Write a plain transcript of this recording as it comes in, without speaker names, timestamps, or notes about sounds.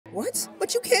What?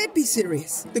 But you can't be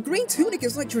serious. The green tunic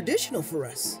is like traditional for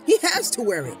us. He has to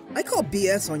wear it. I call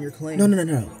BS on your claim.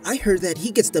 No. I heard that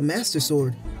he gets the Master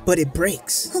Sword, but it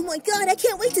breaks. Oh my god, I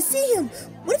can't wait to see him.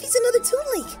 What if he's another Toon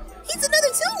Link? He's another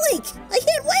Toon Link! I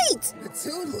can't wait! A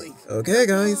Toon Link? Okay,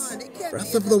 guys.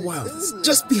 Breath of the Wild is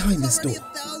just behind this door.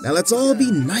 Now let's all be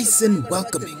nice and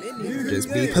welcoming.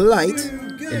 Just be polite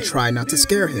and try not to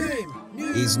scare him.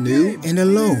 He's new and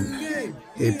alone.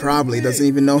 He probably doesn't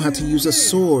even know how to use a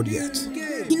sword yet.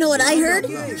 You know what I heard?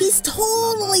 He's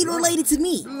totally related to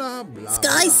me.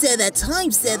 Skye said that,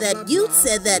 Time said that, Youth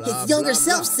said that, his younger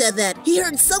self said that. He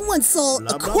heard someone saw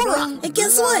a Korra. And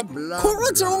guess what?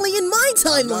 Korras are only in my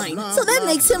timeline. So that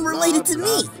makes him related to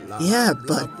me. Yeah,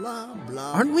 but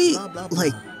aren't we,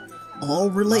 like, all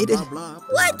related?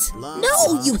 What?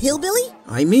 No, you hillbilly.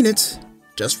 I mean it.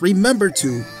 Just remember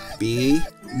to be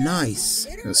nice.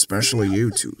 Especially you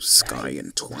two, Skye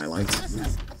and Twilight.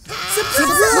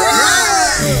 Surprise!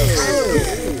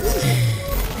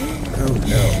 Oh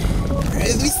no.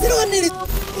 We still on it.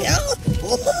 Yeah.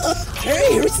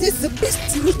 Hey, who's this? The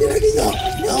best team in the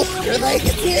no, you're like a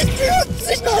kid.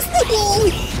 It's not the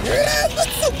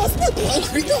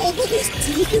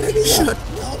Shut.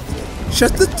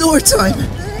 Shut the door, Time.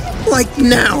 Like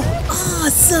now.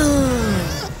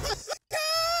 Awesome.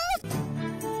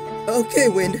 Okay,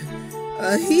 Wind.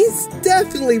 He's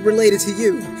definitely related to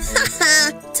you.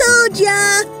 Haha, told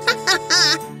ya.